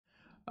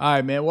All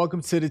right, man.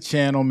 Welcome to the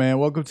channel, man.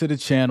 Welcome to the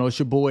channel. It's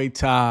your boy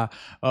Ty.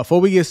 Before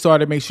we get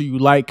started, make sure you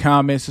like,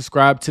 comment,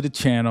 subscribe to the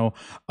channel.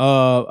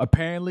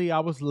 Apparently,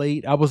 I was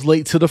late. I was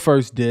late to the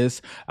first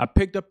diss. I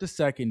picked up the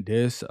second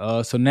diss.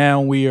 So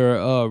now we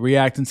are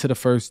reacting to the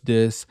first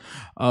diss.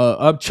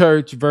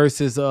 Upchurch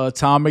versus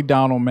Tom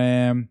McDonald,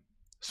 man.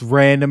 It's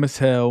random as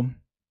hell.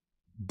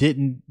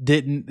 Didn't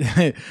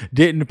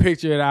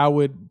picture that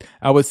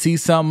I would see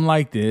something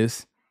like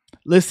this.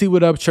 Let's see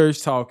what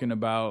Upchurch talking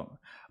about.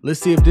 Let's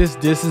see if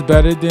this is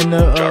better than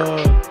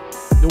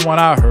the one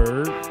I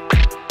heard.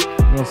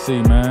 We'll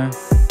see, man.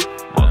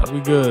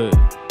 We good.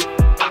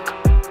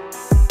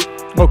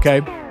 Okay.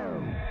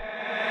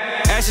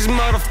 Ashes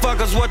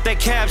motherfuckers, what they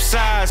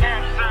capsize.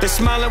 They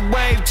smile and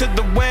wave to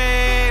the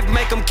wave,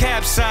 make them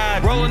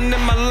capsize. Rolling in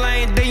my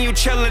lane, then you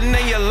chilling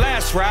in your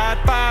last ride.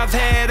 Five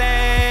head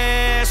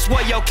ass,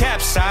 what your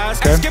capsize?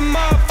 Okay. Asking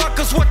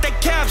motherfuckers what they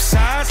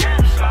capsize.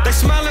 They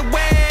smile and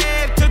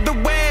wave to the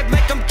wave,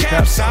 make them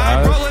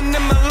capsize. Rolling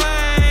in my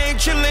lane,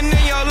 chilling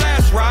in your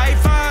last ride.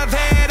 Five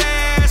head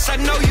ass, I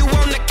know you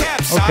on the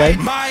capsize. Okay.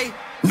 My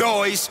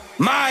noise,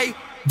 my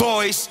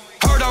voice,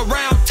 heard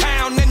around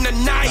town in the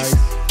nice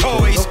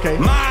toys. Okay.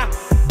 My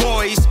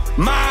boys,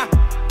 my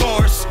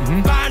force.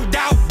 Find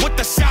out what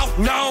the South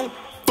known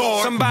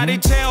for. Somebody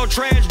tell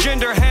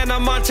transgender Hannah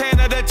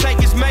Montana to take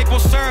his maple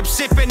syrup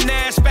sipping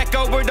ass back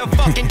over to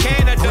fucking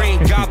Canada.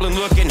 Green Goblin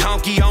looking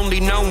honky, only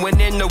known when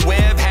in the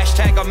web.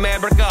 Hashtag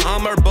America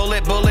Hummer,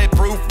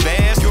 bulletproof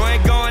vest. You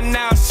ain't going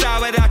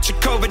outside without your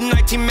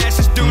COVID-19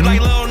 masses. Dude like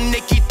Lil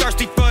Nicky,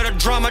 thirsty for the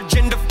drama,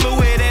 gender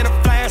fluid and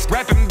a flask.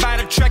 Rapping by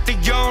the tractor,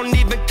 you don't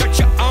even cut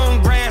your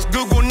own grass.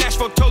 Google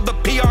Nashville told the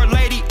PR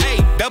lady, hey,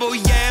 double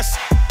yes.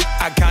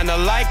 I kinda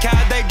like how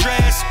they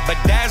dress, but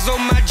dazzle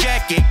my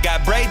jacket,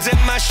 got braids in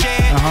my shed.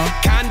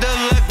 Kinda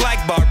look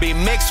like Barbie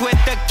mixed with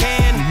the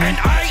can. And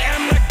I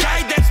am the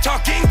guy that's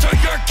talking to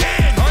your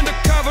kid.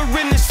 Undercover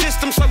in the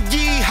system, so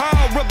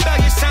yeehaw.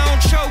 Rebellious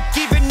sound choke,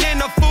 even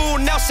in a fool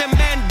Nelson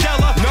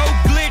Mandela. No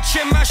glitch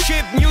in my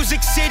ship,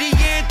 Music City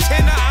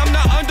antenna. I'm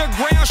the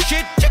underground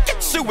shit,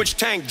 sewage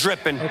tank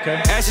dripping.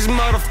 Okay. Ashes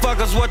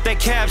motherfuckers, what they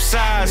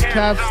capsize.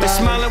 They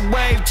smile and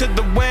wave to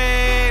the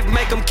wave,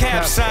 make them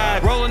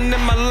capsize. Rolling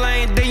in my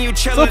lane, then you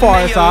chillin'. So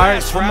far, it's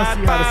alright. I'm gonna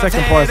see how the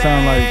second part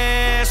sound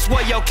like.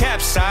 What your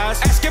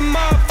capsize? Asking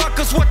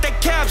motherfuckers what they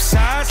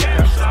capsize.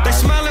 They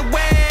smile and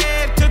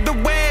wave to the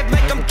wave,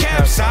 make them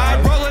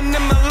capsize. Rolling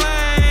in my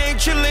lane,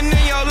 chillin'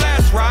 in your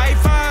last ride.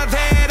 Five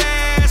head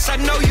ass, I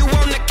know you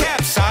on the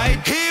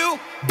capside. Heel,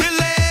 Billy,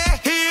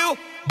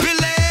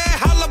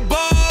 holla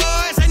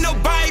boys, ain't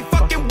nobody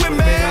fucking with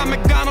me. I'm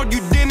McDonald, you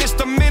dentist,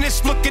 the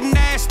menace looking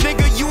ass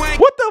nigga, you ain't.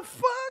 What the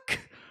fuck?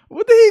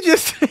 What did he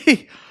just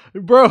say?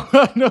 Bro,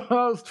 I know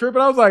I was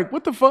tripping. I was like,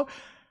 what the fuck?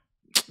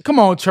 Come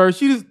on,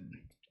 church. You just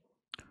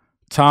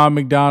Tom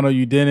McDonald,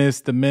 you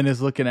dentist, the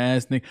menace looking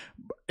ass nigga.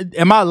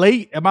 Am I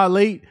late? Am I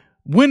late?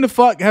 When the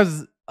fuck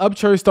has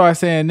Upchurch started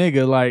saying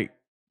nigga? Like,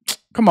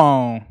 come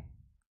on.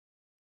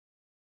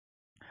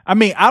 I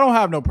mean, I don't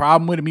have no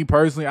problem with it, me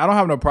personally. I don't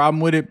have no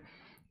problem with it.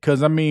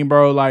 Cause I mean,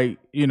 bro, like,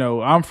 you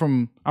know, I'm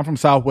from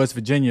Southwest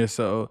Virginia,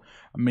 so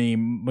I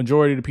mean,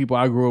 majority of the people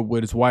I grew up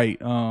with is white.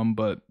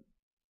 But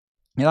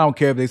and I don't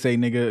care if they say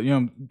nigga, you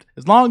know,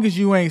 as long as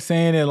you ain't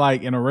saying it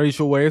like in a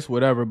racial way, it's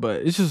whatever.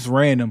 But it's just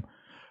random.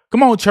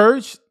 Come on,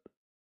 church.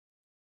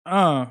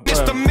 It's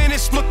the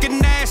menace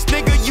looking ass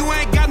nigga. You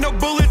ain't got no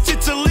bullets.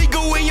 It's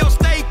illegal in your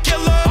state,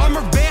 killer.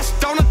 Armor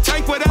vest on a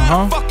tank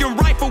without a fucking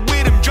rifle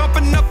with him.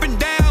 Jumping up and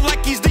down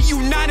like he's the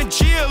United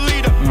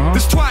cheerleader.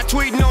 This twat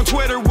tweeting on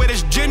Twitter with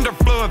his gender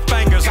fluid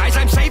fingers. Guys,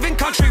 I'm saving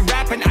country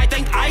rapping. I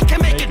think I can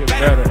make it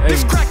better.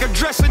 This cracker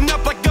dressing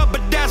up like a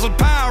bedazzled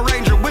Power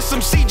Ranger with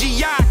some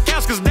CGI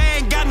cows, cause they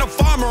ain't got no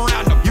farm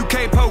around them. You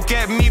can't poke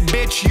at me,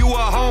 bitch. You a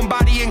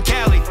homebody in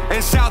Cali.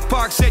 And South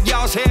Park said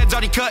y'all's heads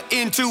already cut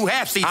into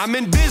half-seats. I'm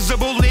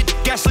invisible, lit,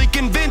 gas leak,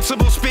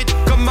 invincible spit.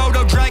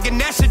 Komodo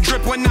dragon acid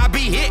drip when I be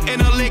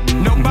hitting a lick.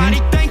 Nobody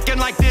thinking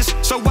like this,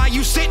 so why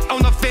you sit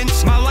on the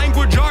fence? My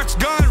language arts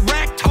gun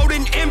racked,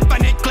 holding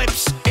infinite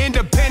clips.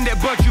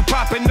 Independent, but you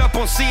popping up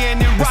on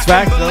CNN.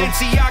 Rocking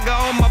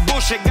Balenciaga on my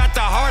bullshit, got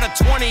the heart of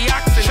 20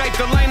 oxen. Shape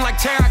the lane like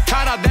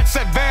terracotta, that's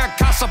a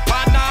Veracasa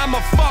partner. I'ma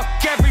fuck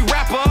every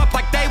rapper up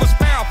like they was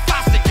Farrah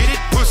Fawcett. Get it?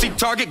 Pussy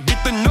target,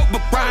 get the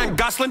notebook, Ryan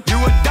Gosling. You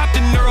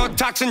adopted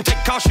neurotoxin,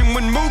 take caution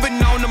when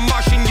moving on the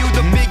Martian. You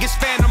the biggest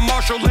fan of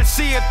Marshall, let's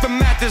see if the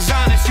math is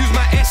honest. Use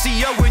my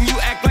SEO when you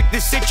act like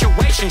this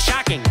situation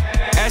shocking.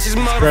 Ashes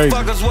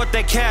motherfuckers, what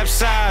they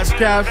capsize. They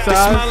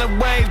smile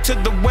and wave to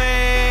the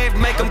wave,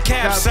 make them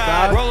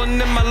capsize. Rolling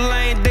in my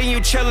lane, then you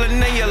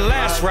chillin' in your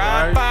last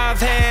ride. Five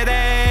head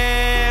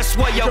ass,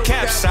 what your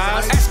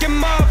capsize? Asking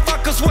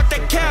motherfuckers what they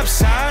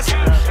capsize.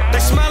 They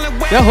smile and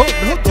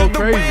wave to the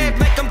wave,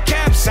 make them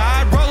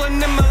capsize.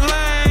 Rolling in my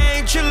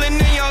lane, chillin'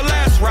 in your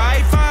last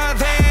ride. Five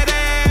head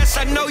ass,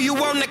 I know you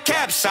on the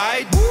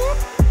capside.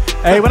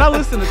 Hey, when I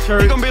listen to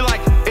church, you gonna be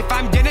like, if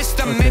I'm Dennis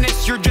the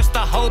Menace, you're just a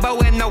hobo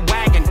in the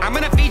wagon. I'm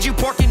gonna feed you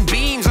pork and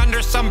beans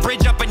under some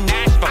bridge up in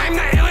Nashville. I'm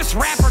the illest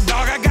rapper,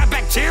 dog. I got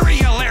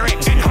bacteria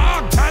lyrics and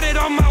hog tutted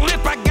on my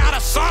lip. I got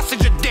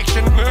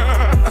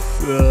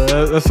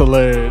That's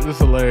hilarious. That's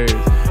hilarious.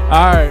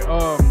 All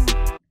right,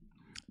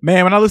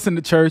 man, when I listen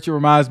to Church, it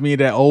reminds me of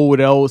that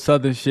old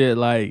Southern shit.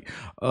 Like,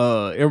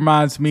 it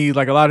reminds me,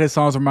 like, a lot of his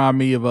songs remind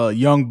me of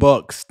Young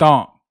Buck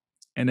Stomp.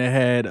 And it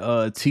had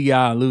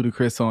T.I. and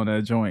Ludacris on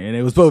that joint. And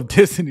it was both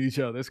dissing each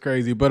other. It's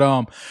crazy. But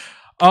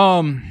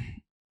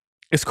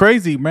it's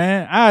crazy,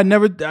 man. I've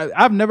never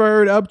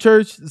heard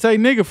Upchurch say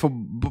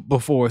nigga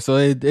before. So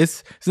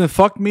it's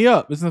fucked me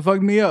up. It's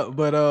fucked me up.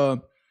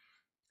 But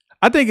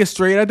I think it's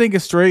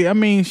straight. I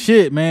mean,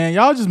 shit, man.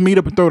 Y'all just meet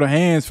up and throw the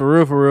hands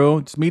for real.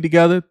 Just meet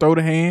together, throw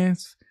the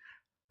hands,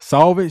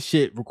 solve it,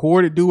 shit,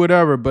 record it, do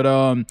whatever. But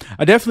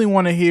I definitely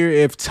want to hear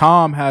if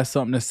Tom has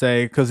something to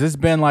say, because it's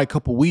been like a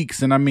couple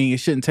weeks, and I mean, it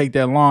shouldn't take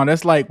that long.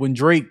 That's like when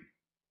Drake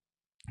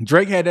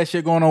had that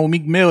shit going on with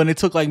Meek Mill, and it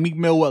took like Meek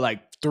Mill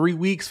like 3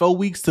 weeks, 4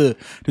 weeks to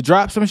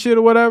drop some shit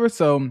or whatever.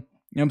 So, you know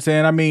what I'm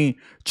saying? I mean,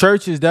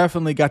 Church has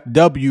definitely got the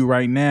W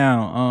right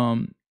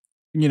now.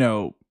 You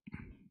know,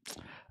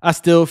 I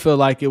still feel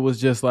like it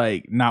was just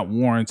like not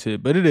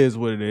warranted, but it is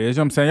what it is. You know what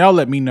I'm saying? Y'all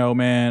let me know,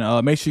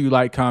 man. Make sure you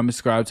like, comment,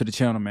 subscribe to the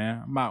channel,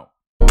 man. I'm out.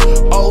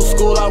 Old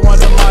school, I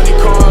want the Monte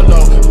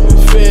Carlo.